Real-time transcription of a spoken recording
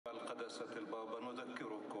قداسة البابا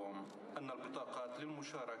نذكركم أن البطاقات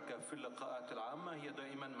للمشاركة في اللقاءات العامة هي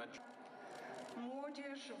دائما مجانية.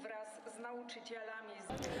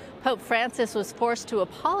 Pope Francis was forced to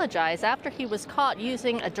apologize after he was caught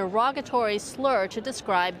using a derogatory slur to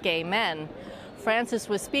describe gay men. Francis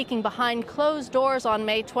was speaking behind closed doors on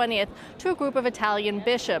May 20th to a group of Italian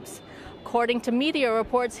bishops. According to media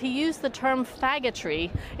reports, he used the term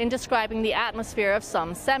faggotry in describing the atmosphere of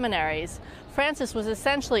some seminaries. Francis was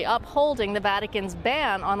essentially upholding the Vatican's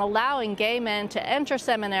ban on allowing gay men to enter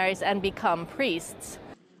seminaries and become priests.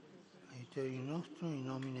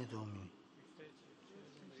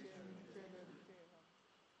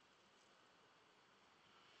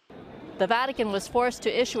 The Vatican was forced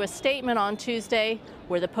to issue a statement on Tuesday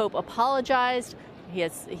where the Pope apologized.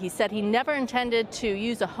 He said he never intended to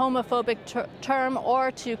use a homophobic term or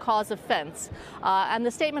to cause offense. And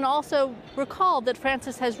the statement also recalled that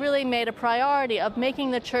Francis has really made a priority of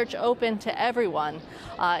making the church open to everyone.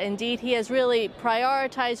 Indeed, he has really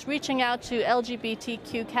prioritized reaching out to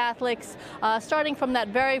LGBTQ Catholics, starting from that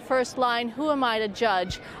very first line, "Who am I to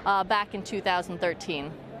judge?" Back in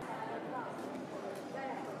 2013.